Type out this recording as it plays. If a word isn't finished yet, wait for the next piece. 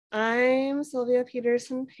I'm Sylvia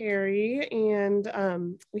Peterson Perry,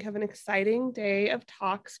 and we have an exciting day of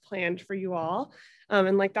talks planned for you all.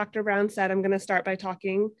 And like Dr. Brown said, I'm going to start by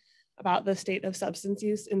talking about the state of substance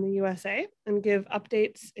use in the USA and give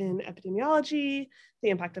updates in epidemiology, the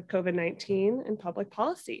impact of COVID-19, and public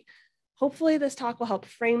policy. Hopefully this talk will help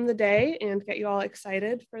frame the day and get you all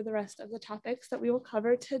excited for the rest of the topics that we will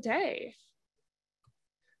cover today.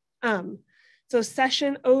 So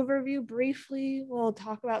session overview briefly, we'll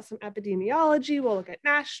talk about some epidemiology, we'll look at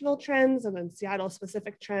national trends and then Seattle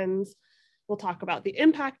specific trends. We'll talk about the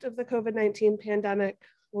impact of the COVID-19 pandemic.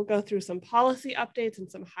 We'll go through some policy updates and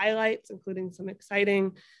some highlights, including some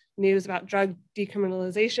exciting news about drug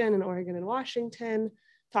decriminalization in Oregon and Washington,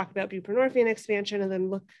 talk about buprenorphine expansion, and then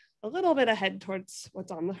look a little bit ahead towards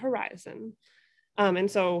what's on the horizon. And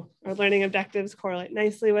so our learning objectives correlate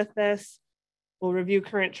nicely with this. We'll review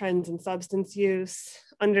current trends in substance use,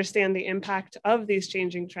 understand the impact of these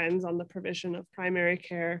changing trends on the provision of primary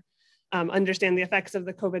care, understand the effects of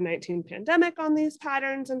the COVID-19 pandemic on these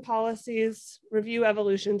patterns and policies, review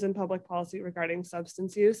evolutions in public policy regarding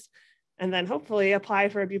substance use, and then hopefully apply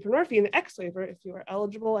for a buprenorphine X waiver if you are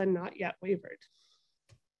eligible and not yet waivered.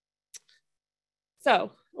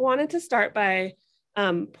 So I wanted to start by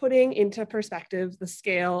putting into perspective the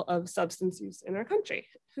scale of substance use in our country.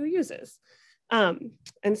 Who uses?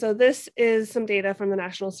 And so this is some data from the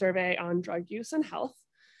National Survey on Drug Use and Health.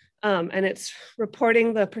 And it's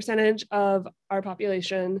reporting the percentage of our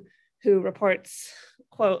population who reports,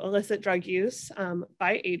 quote, illicit drug use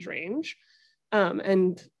by age range.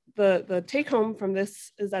 And the take home from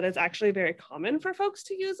this is that it's actually very common for folks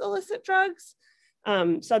to use illicit drugs.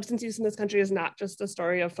 Substance use in this country is not just a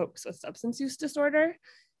story of folks with substance use disorder.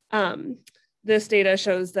 This data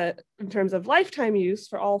shows that in terms of lifetime use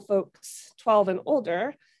for all folks 12 and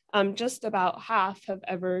older, just about half have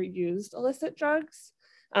ever used illicit drugs.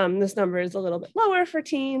 This number is a little bit lower for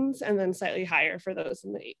teens and then slightly higher for those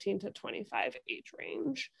in the 18 to 25 age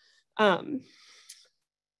range. And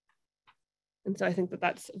so I think that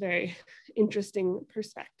that's a very interesting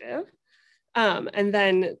perspective. And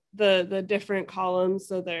then the different columns,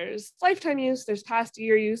 so there's lifetime use, there's past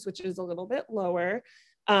year use, which is a little bit lower,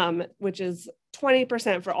 which is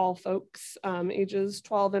 20% for all folks ages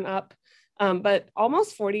 12 and up, but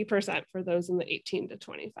almost 40% for those in the 18 to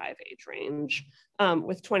 25 age range,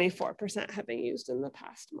 with 24% having used in the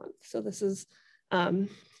past month. So this is a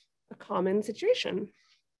common situation.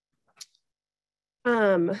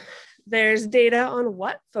 There's data on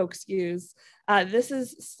what folks use. This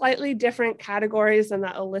is slightly different categories than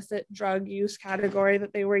that illicit drug use category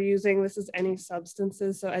that they were using. This is any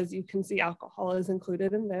substances. So as you can see, alcohol is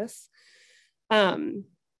included in this. And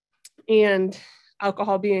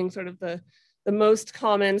alcohol being sort of the most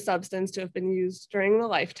common substance to have been used during the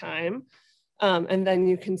lifetime. And then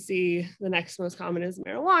you can see the next most common is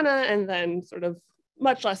marijuana, and then sort of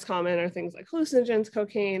much less common are things like hallucinogens,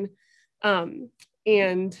 cocaine.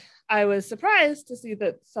 And I was surprised to see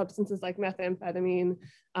that substances like methamphetamine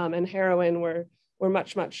and heroin were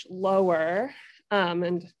much, much lower,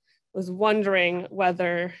 and was wondering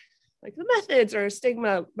whether like the methods or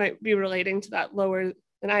stigma might be relating to that lower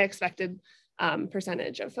than I expected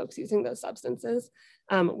percentage of folks using those substances.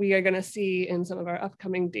 We are going to see in some of our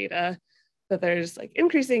upcoming data that there's like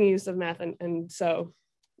increasing use of meth, and so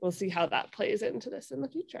we'll see how that plays into this in the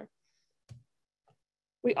future.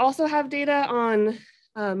 We also have data on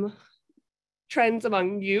trends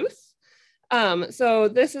among youth. So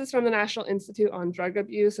this is from the National Institute on Drug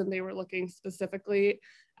Abuse, and they were looking specifically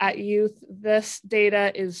at youth. This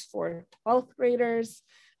data is for 12th graders,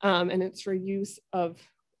 and it's for use of,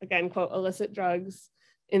 again, quote, illicit drugs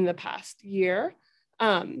in the past year.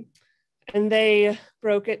 And they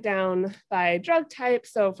broke it down by drug type.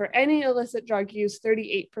 So for any illicit drug use,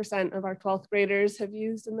 38% of our 12th graders have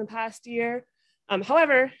used in the past year.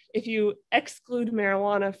 However, if you exclude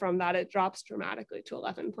marijuana from that, it drops dramatically to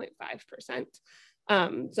 11.5%.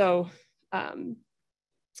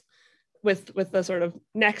 With the sort of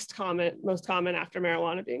next most common after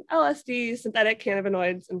marijuana being LSD, synthetic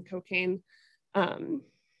cannabinoids, and cocaine. And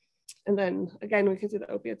then again, we can see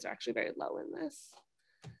the opiates are actually very low in this.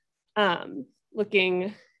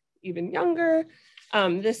 Looking even younger,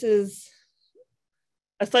 this is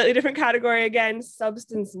a slightly different category again,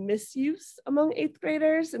 substance misuse among 8th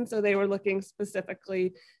graders. And so they were looking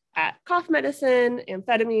specifically at cough medicine,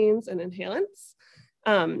 amphetamines, and inhalants.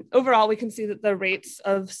 Overall, we can see that the rates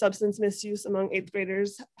of substance misuse among 8th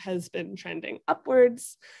graders has been trending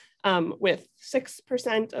upwards, with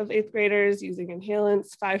 6% of 8th graders using inhalants,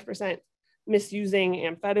 5% misusing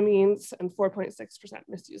amphetamines, and 4.6%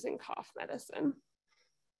 misusing cough medicine.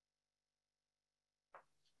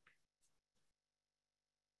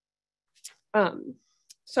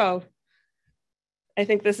 So I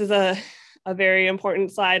think this is a very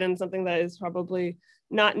important slide and something that is probably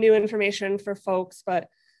not new information for folks, but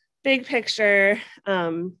big picture,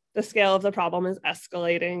 the scale of the problem is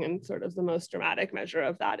escalating, and sort of the most dramatic measure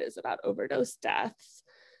of that is about overdose deaths.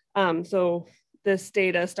 So this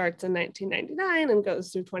data starts in 1999 and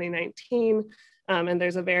goes through 2019, and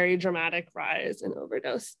there's a very dramatic rise in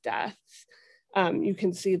overdose deaths. You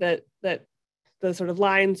can see that the sort of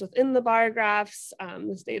lines within the bar graphs,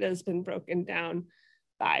 this data has been broken down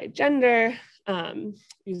by gender,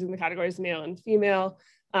 using the categories male and female,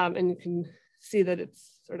 and you can see that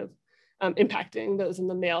it's sort of impacting those in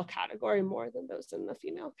the male category more than those in the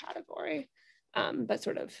female category, but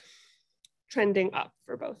sort of trending up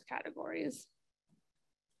for both categories.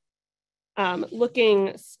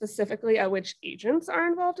 Looking specifically at which agents are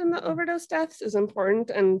involved in the overdose deaths is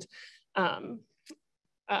important, and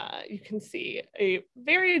you can see a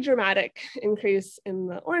very dramatic increase in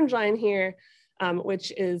the orange line here,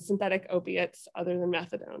 which is synthetic opiates other than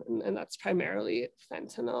methadone, and that's primarily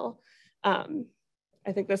fentanyl.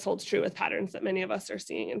 I think this holds true with patterns that many of us are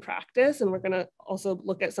seeing in practice, and we're going to also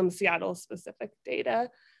look at some Seattle-specific data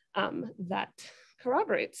that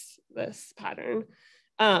corroborates this pattern.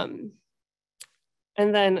 And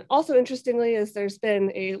then also interestingly is there's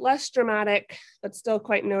been a less dramatic, but still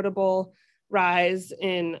quite notable rise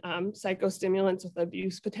in psychostimulants with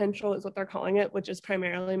abuse potential is what they're calling it, which is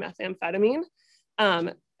primarily methamphetamine,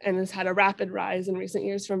 and has had a rapid rise in recent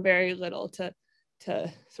years from very little to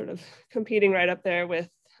sort of competing right up there with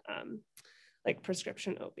like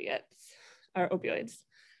prescription opiates or opioids.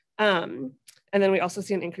 And then we also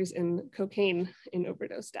see an increase in cocaine in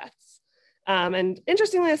overdose deaths. And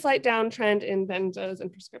interestingly, a slight downtrend in benzos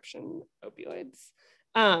and prescription opioids.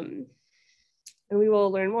 And we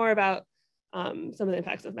will learn more about some of the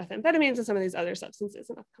impacts of methamphetamines and some of these other substances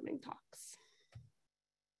in upcoming talks.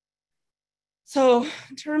 So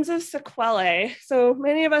in terms of sequelae, so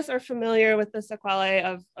many of us are familiar with the sequelae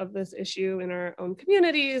of this issue in our own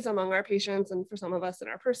communities, among our patients, and for some of us in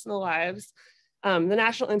our personal lives. The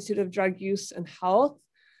National Institute of Drug Use and Health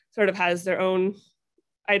sort of has their own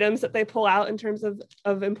items that they pull out in terms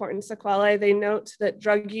of important sequelae. They note that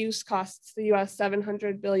drug use costs the US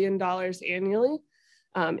 $700 billion annually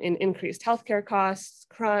in increased healthcare costs,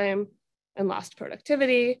 crime, and lost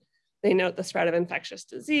productivity. They note the spread of infectious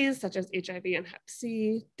disease, such as HIV and Hep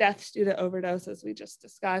C, deaths due to overdose, as we just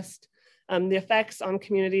discussed, the effects on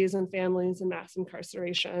communities and families and mass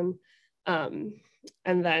incarceration. And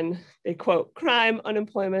then they quote, crime,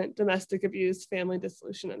 unemployment, domestic abuse, family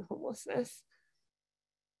dissolution, and homelessness.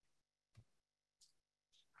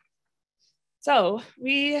 So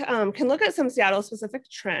we can look at some Seattle-specific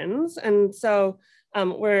trends. And so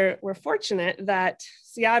we're fortunate that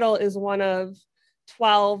Seattle is one of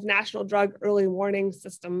 12 National Drug Early Warning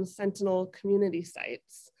System Sentinel community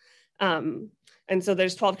sites. And so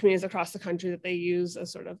there's 12 communities across the country that they use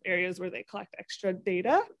as sort of areas where they collect extra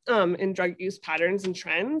data in drug use patterns and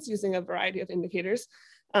trends using a variety of indicators.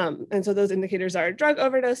 And so those indicators are drug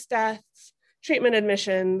overdose deaths, treatment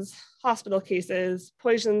admissions, hospital cases,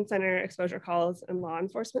 poison center exposure calls, and law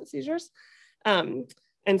enforcement seizures. And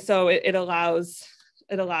so it allows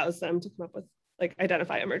them to come up with, like,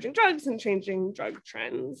 identify emerging drugs and changing drug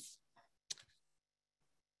trends.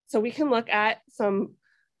 So we can look at some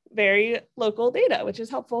very local data, which is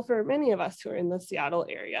helpful for many of us who are in the Seattle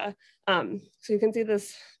area. So you can see the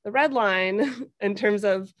red line in terms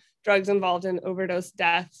of drugs involved in overdose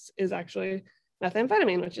deaths is actually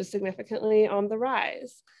methamphetamine, which is significantly on the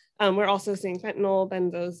rise. We're also seeing fentanyl,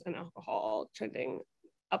 benzos, and alcohol trending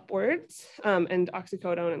upwards, and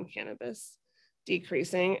oxycodone and cannabis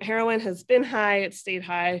decreasing. Heroin has been high, it's stayed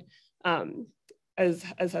high, as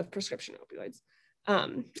have prescription opioids.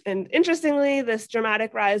 And interestingly, this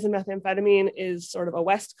dramatic rise in methamphetamine is sort of a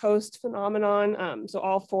West Coast phenomenon. So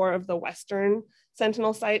all 4 of the Western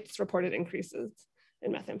Sentinel sites reported increases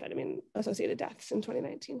in methamphetamine-associated deaths in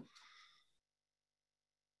 2019.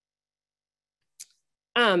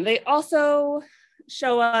 They also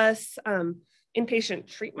show us inpatient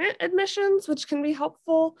treatment admissions, which can be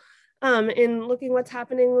helpful in looking what's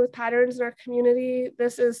happening with patterns in our community.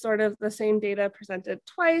 This is sort of the same data presented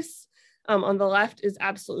twice. On the left is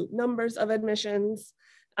absolute numbers of admissions,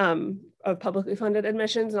 of publicly funded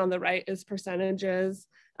admissions, and on the right is percentages.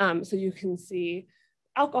 So you can see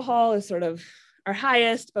alcohol is sort of our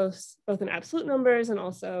highest, both in absolute numbers and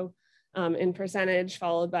also in percentage,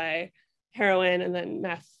 followed by heroin, and then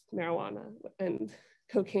meth, marijuana, and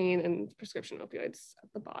cocaine, and prescription opioids at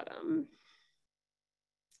the bottom.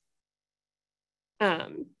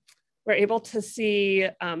 we're able to see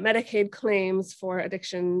Medicaid claims for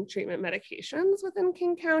addiction treatment medications within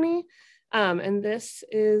King County. And this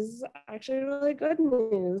is actually really good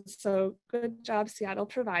news. So good job, Seattle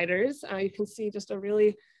providers. You can see just a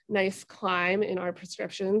really nice climb in our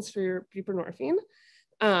prescriptions for your buprenorphine,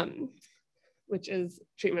 which is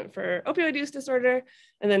treatment for opioid use disorder,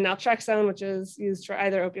 and then naltrexone, which is used for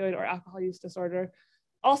either opioid or alcohol use disorder,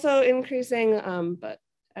 also increasing, but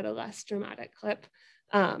at a less dramatic clip.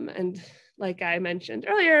 And like I mentioned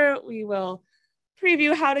earlier, we will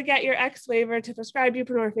preview how to get your X waiver to prescribe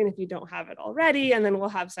buprenorphine if you don't have it already. And then we'll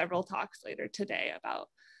have several talks later today about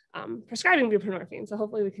prescribing buprenorphine. So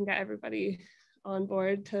hopefully we can get everybody on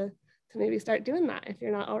board to maybe start doing that if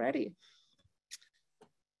you're not already.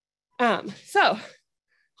 So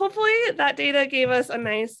hopefully that data gave us a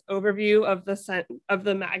nice overview of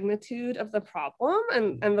the magnitude of the problem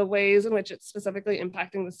and the ways in which it's specifically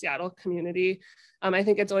impacting the Seattle community. I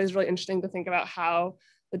think it's always really interesting to think about how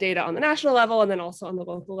the data on the national level and then also on the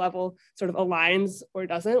local level sort of aligns or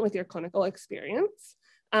doesn't with your clinical experience.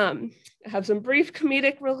 I have some brief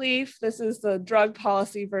comedic relief. This is the drug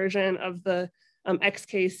policy version of the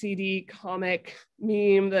XKCD comic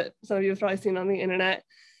meme that some of you have probably seen on the internet.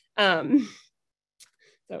 So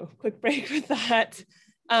quick break with that.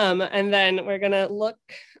 And then we're gonna look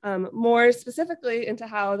more specifically into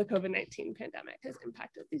how the COVID-19 pandemic has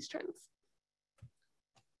impacted these trends.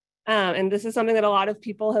 And this is something that a lot of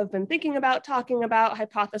people have been thinking about, talking about,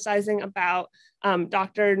 hypothesizing about.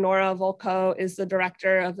 Dr. Nora Volkow is the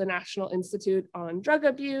director of the National Institute on Drug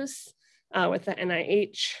Abuse with the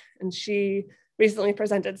NIH. And she recently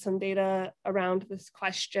presented some data around this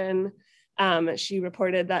question. She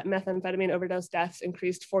reported that methamphetamine overdose deaths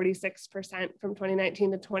increased 46% from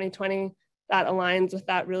 2019 to 2020. That aligns with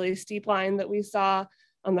that really steep line that we saw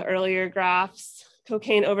on the earlier graphs.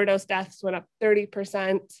 Cocaine overdose deaths went up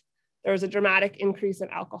 30%. There was a dramatic increase in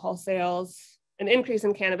alcohol sales, an increase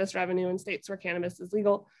in cannabis revenue in states where cannabis is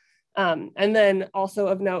legal. And then also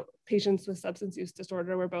of note, patients with substance use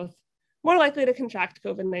disorder were both more likely to contract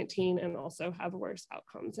COVID-19 and also have worse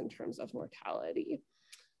outcomes in terms of mortality.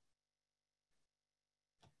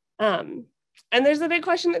 And there's a big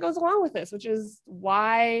question that goes along with this, which is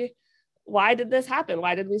why did this happen?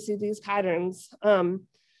 Why did we see these patterns?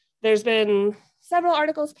 There's been several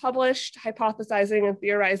articles published hypothesizing and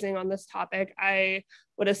theorizing on this topic. I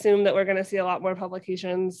would assume that we're going to see a lot more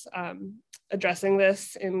publications addressing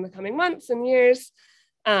this in the coming months and years.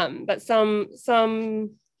 But some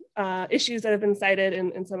issues that have been cited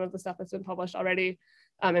in some of the stuff that's been published already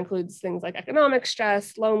includes things like economic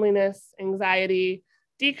stress, loneliness, anxiety,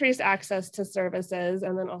 decreased access to services,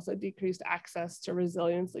 and then also decreased access to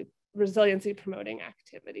resiliency promoting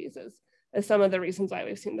activities as some of the reasons why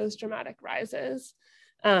we've seen those dramatic rises.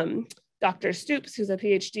 Dr. Stoops, who's a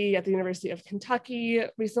PhD at the University of Kentucky,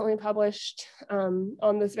 recently published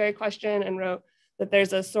on this very question and wrote that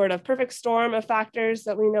there's a sort of perfect storm of factors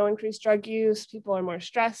that we know increase drug use. People are more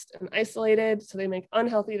stressed and isolated, so they make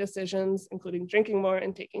unhealthy decisions, including drinking more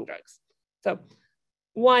and taking drugs. So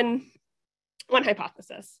one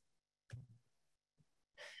hypothesis.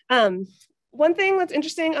 One thing that's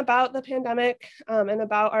interesting about the pandemic and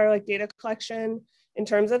about our data collection in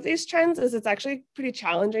terms of these trends is it's actually pretty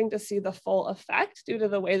challenging to see the full effect due to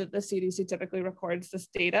the way that the CDC typically records this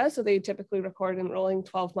data. So they typically record in rolling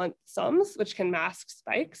 12-month sums, which can mask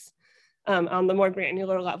spikes on the more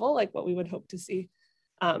granular level, like what we would hope to see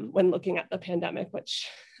when looking at the pandemic, which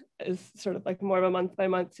is sort of like more of a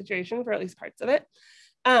month-by-month situation for at least parts of it.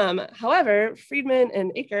 However, Friedman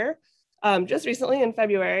and Aker just recently in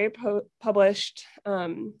February published a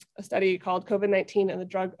study called COVID-19 and the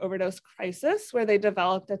Drug Overdose Crisis, where they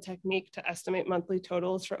developed a technique to estimate monthly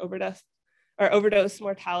totals for overdose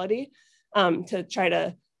mortality to try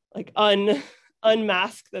to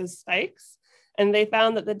unmask those spikes. And they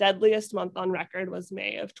found that the deadliest month on record was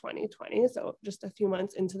May of 2020. So just a few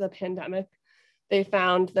months into the pandemic, they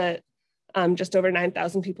found that just over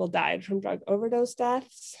 9,000 people died from drug overdose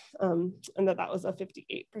deaths, and that was a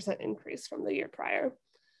 58% increase from the year prior.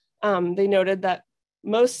 They noted that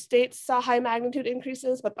most states saw high magnitude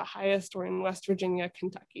increases, but the highest were in West Virginia,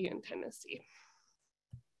 Kentucky, and Tennessee.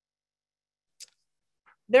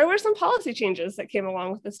 There were some policy changes that came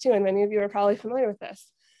along with this too, and many of you are probably familiar with this.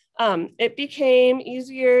 It became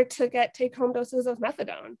easier to get take-home doses of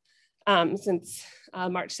methadone since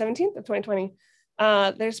March 17th of 2020.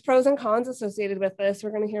 There's pros and cons associated with this.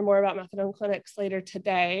 We're going to hear more about methadone clinics later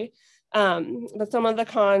today. But some of the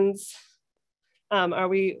cons are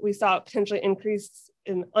we saw a potentially increase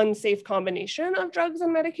in unsafe combination of drugs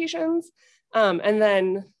and medications. And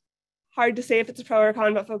then hard to say if it's a pro or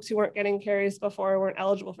con, but folks who weren't getting carries before, weren't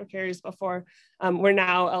eligible for carries before, were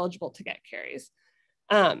now eligible to get carries.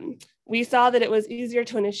 We saw that it was easier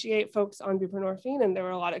to initiate folks on buprenorphine, and there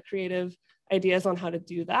were a lot of creative ideas on how to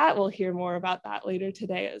do that. We'll hear more about that later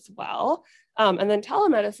today as well. And then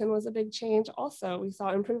telemedicine was a big change also. We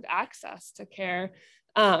saw improved access to care.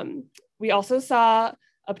 We also saw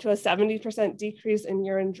up to a 70% decrease in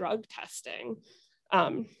urine drug testing,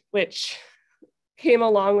 which came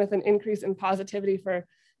along with an increase in positivity for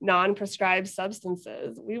non-prescribed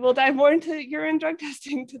substances. We will dive more into urine drug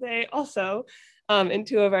testing today also in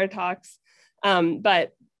 2 of our talks,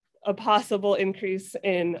 but a possible increase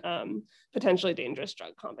in potentially dangerous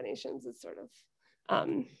drug combinations is sort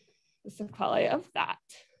of the sequelae of that.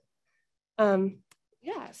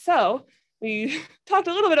 Yeah, so we talked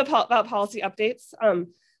a little bit about policy updates,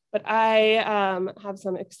 but I have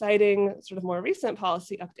some exciting, sort of more recent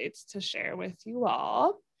policy updates to share with you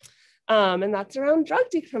all. And that's around drug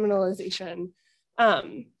decriminalization.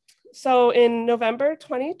 So in November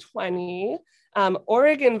 2020,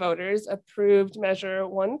 Oregon voters approved Measure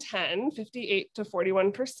 110, 58 to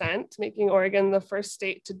 41%, making Oregon the first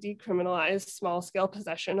state to decriminalize small-scale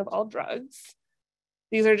possession of all drugs.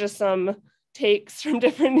 These are just some takes from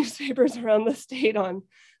different newspapers around the state on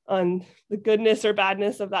the goodness or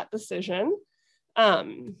badness of that decision.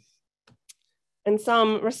 And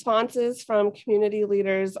some responses from community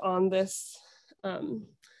leaders on this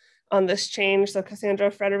change. So Cassandra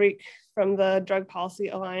Frederick from the Drug Policy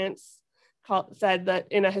Alliance said that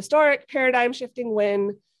in a historic paradigm shifting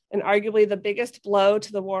win and arguably the biggest blow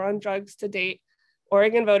to the war on drugs to date,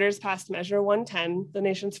 Oregon voters passed Measure 110, the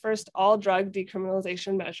nation's first all drug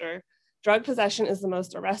decriminalization measure. Drug possession is the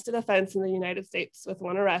most arrested offense in the United States, with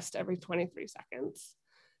 1 arrest every 23 seconds.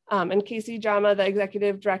 And Casey Jama, the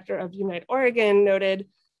executive director of Unite Oregon, noted,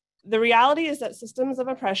 the reality is that systems of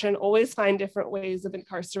oppression always find different ways of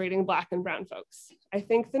incarcerating Black and brown folks. I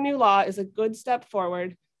think the new law is a good step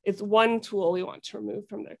forward. It's one tool we want to remove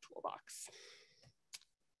from their toolbox.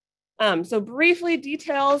 So briefly,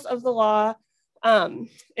 details of the law.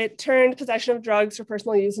 It turned possession of drugs for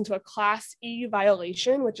personal use into a Class E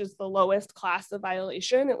violation, which is the lowest class of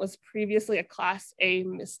violation. It was previously a Class A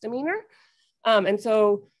misdemeanor. And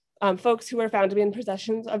so folks who were found to be in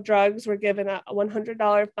possession of drugs were given a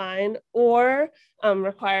 $100 fine or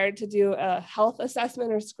required to do a health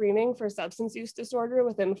assessment or screening for substance use disorder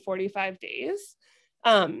within 45 days.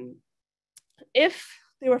 If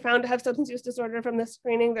they were found to have substance use disorder from this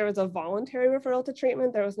screening, there was a voluntary referral to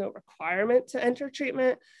treatment. There was no requirement to enter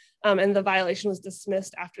treatment, and the violation was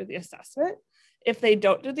dismissed after the assessment. If they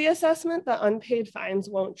don't do the assessment, the unpaid fines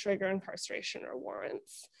won't trigger incarceration or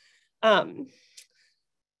warrants.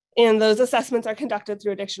 And those assessments are conducted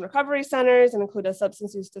through addiction recovery centers and include a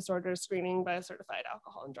substance use disorder screening by a certified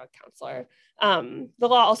alcohol and drug counselor. The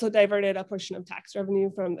law also diverted a portion of tax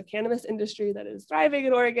revenue from the cannabis industry that is thriving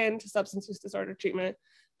in Oregon to substance use disorder treatment.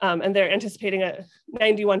 And they're anticipating a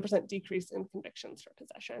 91% decrease in convictions for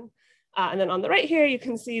possession. And then on the right here, you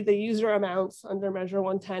can see the user amounts under Measure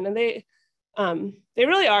 110. And they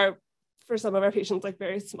really are, for some of our patients, like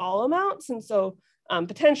very small amounts. And so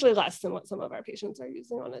potentially less than what some of our patients are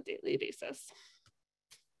using on a daily basis.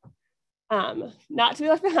 Not to be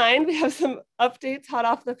left behind, we have some updates hot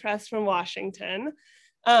off the press from Washington.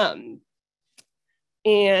 There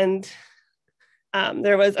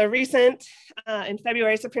was a recent, in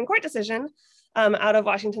February, Supreme Court decision out of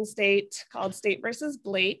Washington State called State versus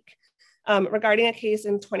Blake regarding a case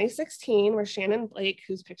in 2016 where Shannon Blake,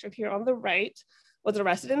 who's pictured here on the right, was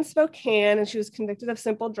arrested in Spokane, and she was convicted of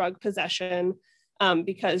simple drug possession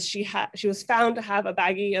because she was found to have a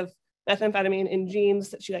baggie of methamphetamine in jeans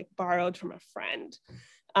that she borrowed from a friend.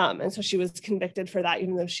 And so she was convicted for that,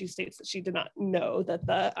 even though she states that she did not know that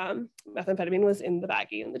the methamphetamine was in the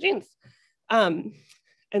baggie in the jeans. And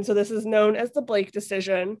so this is known as the Blake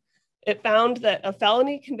decision. It found that a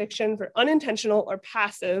felony conviction for unintentional or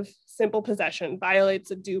passive simple possession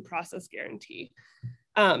violates a due process guarantee.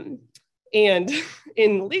 And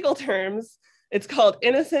in legal terms, it's called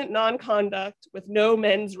innocent non-conduct with no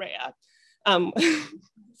mens rea.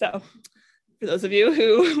 So for those of you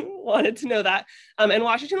who wanted to know that, and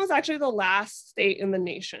Washington was actually the last state in the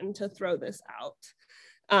nation to throw this out.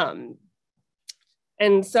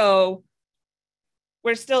 And so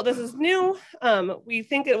this is new. We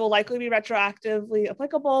think it will likely be retroactively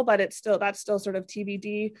applicable, but that's still sort of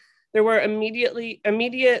TBD. There were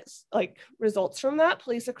immediate results from that.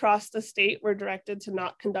 Police across the state were directed to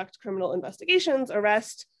not conduct criminal investigations,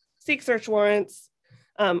 arrest, seek search warrants,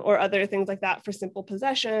 or other things like that for simple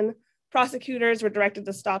possession. Prosecutors were directed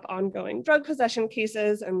to stop ongoing drug possession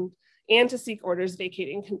cases, and and to seek orders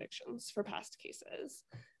vacating convictions for past cases.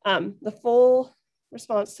 The full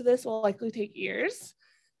response to this will likely take years.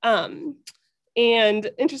 And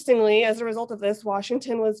interestingly, as a result of this,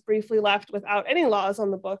 Washington was briefly left without any laws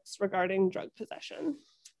on the books regarding drug possession.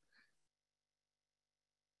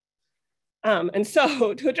 And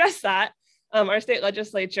so to address that, our state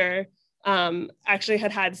legislature actually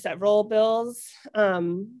had several bills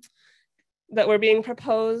that were being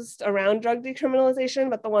proposed around drug decriminalization,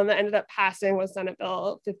 but the one that ended up passing was Senate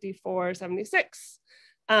Bill 5476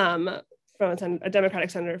 from a Democratic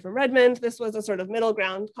senator from Redmond. This was a sort of middle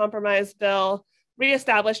ground compromise bill,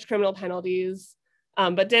 reestablished criminal penalties,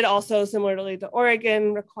 but did also, similarly to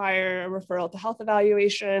Oregon, require a referral to health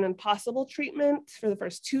evaluation and possible treatment for the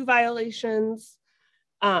first 2 violations.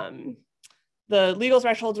 The legal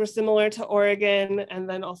thresholds were similar to Oregon, and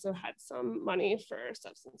then also had some money for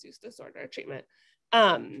substance use disorder treatment.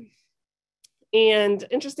 And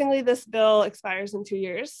interestingly, this bill expires in 2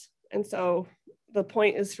 years. And so the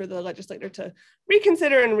point is for the legislator to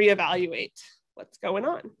reconsider and reevaluate what's going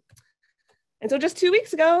on. And so just 2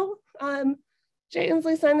 weeks ago, Jay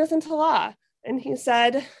Inslee signed this into law. And he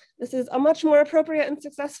said, this is a much more appropriate and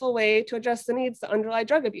successful way to address the needs that underlie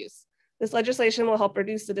drug abuse. This legislation will help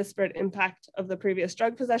reduce the disparate impact of the previous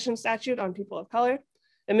drug possession statute on people of color.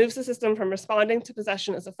 It moves the system from responding to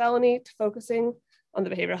possession as a felony to focusing on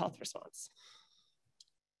the behavioral health response.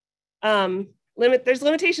 There's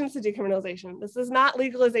limitations to decriminalization. This is not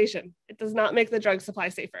legalization. It does not make the drug supply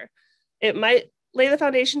safer. It might lay the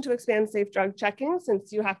foundation to expand safe drug checking,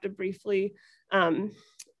 since you have to briefly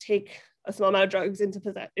take a small amount of drugs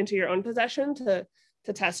into your own possession to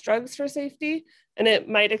test drugs for safety. And it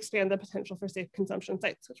might expand the potential for safe consumption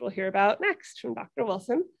sites, which we'll hear about next from Dr.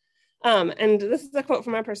 Wilson. And this is a quote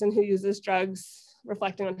from a person who uses drugs,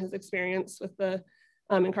 reflecting on his experience with the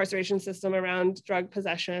incarceration system around drug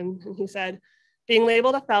possession. And he said, being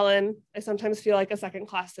labeled a felon, I sometimes feel like a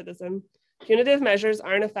second-class citizen. Punitive measures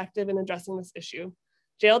aren't effective in addressing this issue.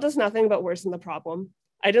 Jail does nothing but worsen the problem.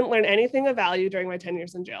 I didn't learn anything of value during my 10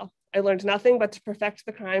 years in jail. I learned nothing but to perfect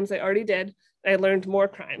the crimes I already did. And I learned more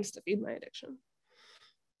crimes to feed my addiction.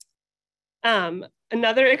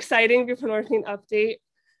 Another exciting buprenorphine update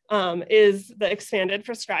is the expanded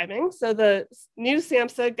prescribing. So the new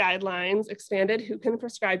SAMHSA guidelines expanded who can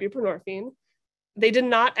prescribe buprenorphine. They did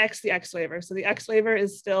not X the X waiver. So the X waiver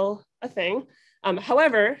is still a thing.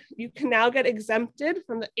 However, you can now get exempted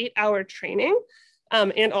from the 8-hour training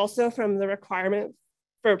and also from the requirement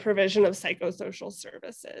for provision of psychosocial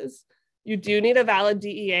services. You do need a valid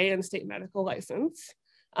DEA and state medical license.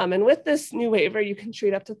 And with this new waiver, you can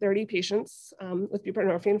treat up to 30 patients with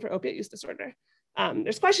buprenorphine for opiate use disorder.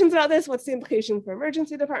 There's questions about this. What's the implication for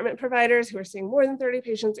emergency department providers who are seeing more than 30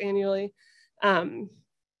 patients annually? And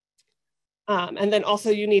then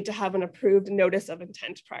also you need to have an approved notice of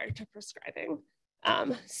intent prior to prescribing.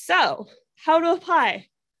 So how to apply?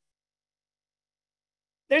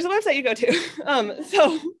 There's a website you go to.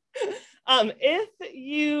 If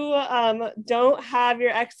you don't have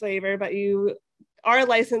your X waiver, but you are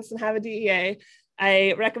licensed and have a DEA,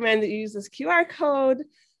 I recommend that you use this QR code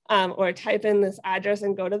or type in this address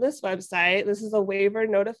and go to this website. This is a waiver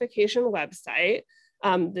notification website.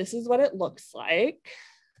 This is what it looks like.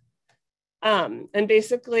 And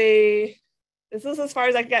basically, this is as far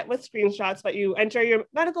as I get with screenshots, but you enter your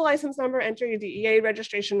medical license number, enter your DEA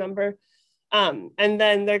registration number, and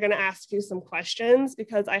then they're going to ask you some questions.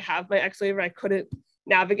 Because I have my X waiver, I couldn't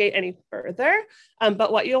navigate any further.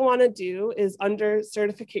 But what you'll want to do is, under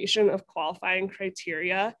certification of qualifying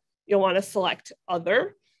criteria, you'll want to select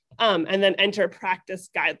other and then enter practice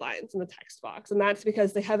guidelines in the text box. And that's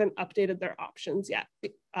because they haven't updated their options yet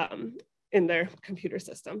in their computer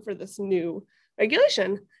system for this new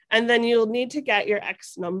regulation. And then you'll need to get your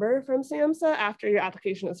X number from SAMHSA after your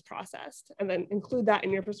application is processed, and then include that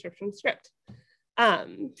in your prescription script.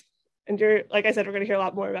 And like I said, we're going to hear a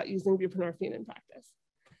lot more about using buprenorphine in practice.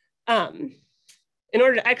 In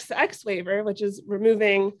order to X the X waiver, which is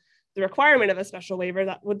removing the requirement of a special waiver,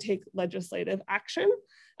 that would take legislative action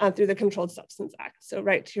through the Controlled Substance Act. So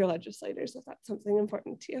write to your legislators if that's something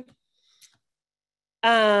important to you.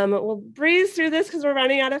 We'll breeze through this because we're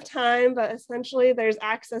running out of time, but essentially there's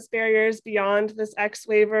access barriers beyond this X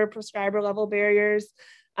waiver, prescriber level barriers.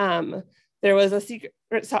 There was a secret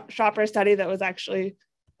shopper study that was actually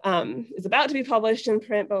is about to be published in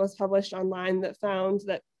print, but was published online, that found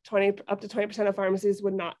that up to 20% of pharmacies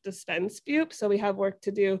would not dispense bupe. So we have work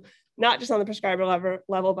to do, not just on the prescriber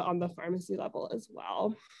level, but on the pharmacy level as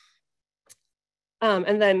well.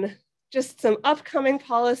 And then just some upcoming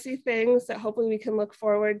policy things that hopefully we can look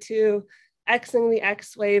forward to: Xing the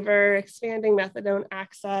X waiver, expanding methadone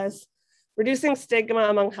access, reducing stigma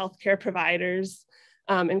among healthcare providers,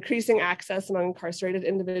 increasing access among incarcerated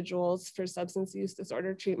individuals for substance use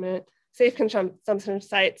disorder treatment, safe consumption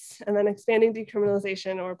sites, and then expanding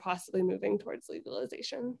decriminalization or possibly moving towards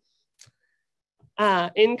legalization.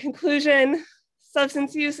 In conclusion,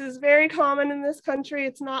 substance use is very common in this country.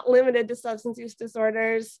 It's not limited to substance use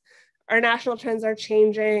disorders. Our national trends are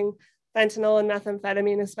changing. Fentanyl and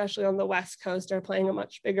methamphetamine, especially on the West Coast, are playing a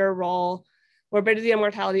much bigger role. Morbidity and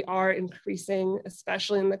mortality are increasing,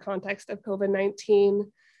 especially in the context of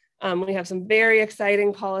COVID-19. We have some very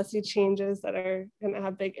exciting policy changes that are going to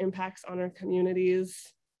have big impacts on our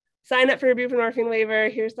communities. Sign up for your buprenorphine waiver.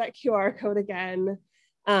 Here's that QR code again.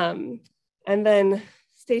 And then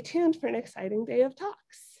stay tuned for an exciting day of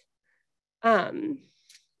talks. And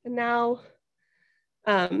now,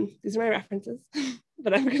 these are my references,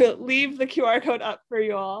 but I'm gonna leave the QR code up for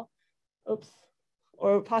you all. Oops,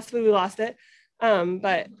 or possibly we lost it,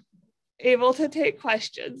 but able to take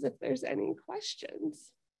questions if there's any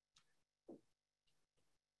questions.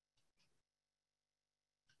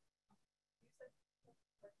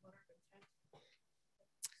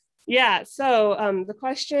 Yeah, so the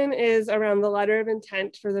question is around the letter of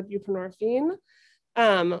intent for the buprenorphine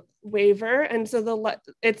waiver. And so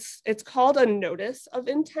it's called a notice of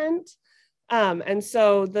intent. And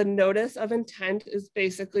so the notice of intent is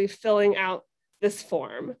basically filling out this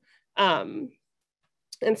form. And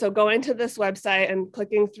so going to this website and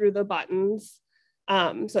clicking through the buttons.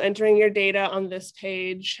 So entering your data on this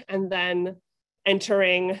page and then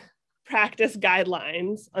entering practice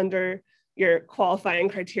guidelines under your qualifying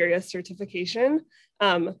criteria certification.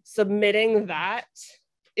 Submitting that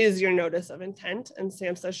is your notice of intent, and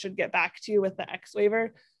SAMHSA should get back to you with the X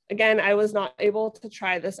waiver. Again, I was not able to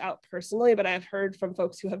try this out personally, but I've heard from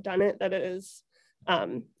folks who have done it that it is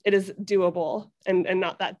doable and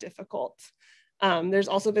not that difficult. There's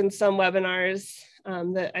also been some webinars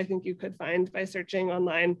that I think you could find by searching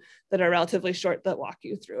online that are relatively short that walk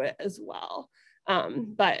you through it as well.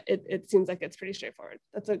 But it seems like it's pretty straightforward.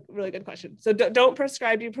 That's a really good question. So don't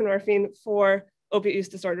prescribe buprenorphine for opiate use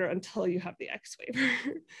disorder until you have the X waiver.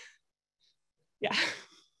 Yeah.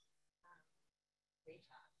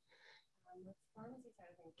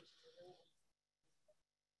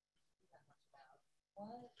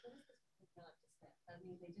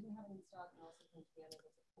 They didn't have it in stock and also think to be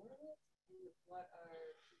unable to afford it. What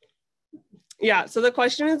are... Yeah, so the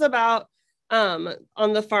question is about on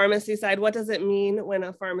the pharmacy side, what does it mean when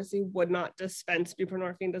a pharmacy would not dispense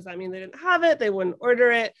buprenorphine? Does that mean they didn't have it, they wouldn't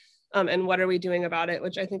order it? And what are we doing about it?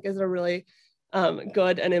 Which I think is a really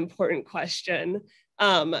good and important question.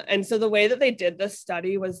 And so the way that they did this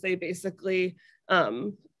study was they basically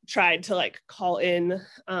tried to like call in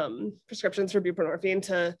prescriptions for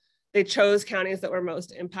buprenorphine they chose counties that were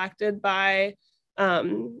most impacted by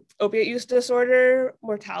opiate use disorder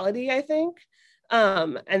mortality, I think.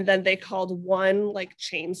 And then they called one like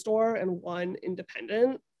chain store and one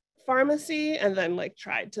independent pharmacy, and then like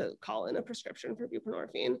tried to call in a prescription for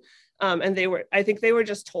buprenorphine. And I think they were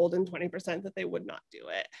just told in 20% that they would not do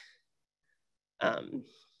it.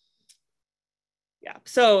 Yeah,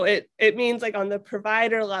 so it means like on the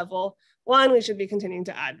provider level, one, we should be continuing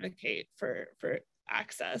to advocate for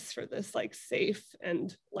access for this like safe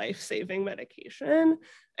and life-saving medication.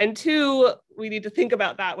 And two, we need to think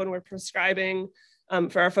about that when we're prescribing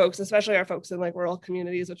for our folks, especially our folks in like rural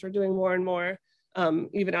communities, which we're doing more and more,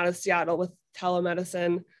 even out of Seattle with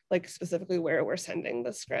telemedicine, like specifically where we're sending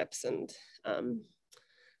the scripts and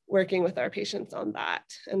working with our patients on that.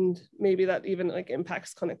 And maybe that even like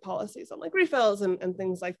impacts clinic policies on like refills and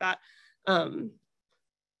things like that.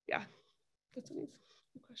 Yeah, that's a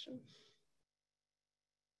question.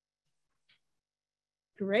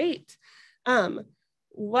 Great.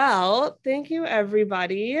 Well, thank you,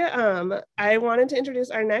 everybody. I wanted to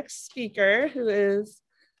introduce our next speaker, who is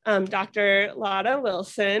Dr. Lada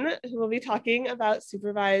Wilson, who will be talking about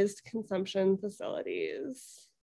supervised consumption facilities.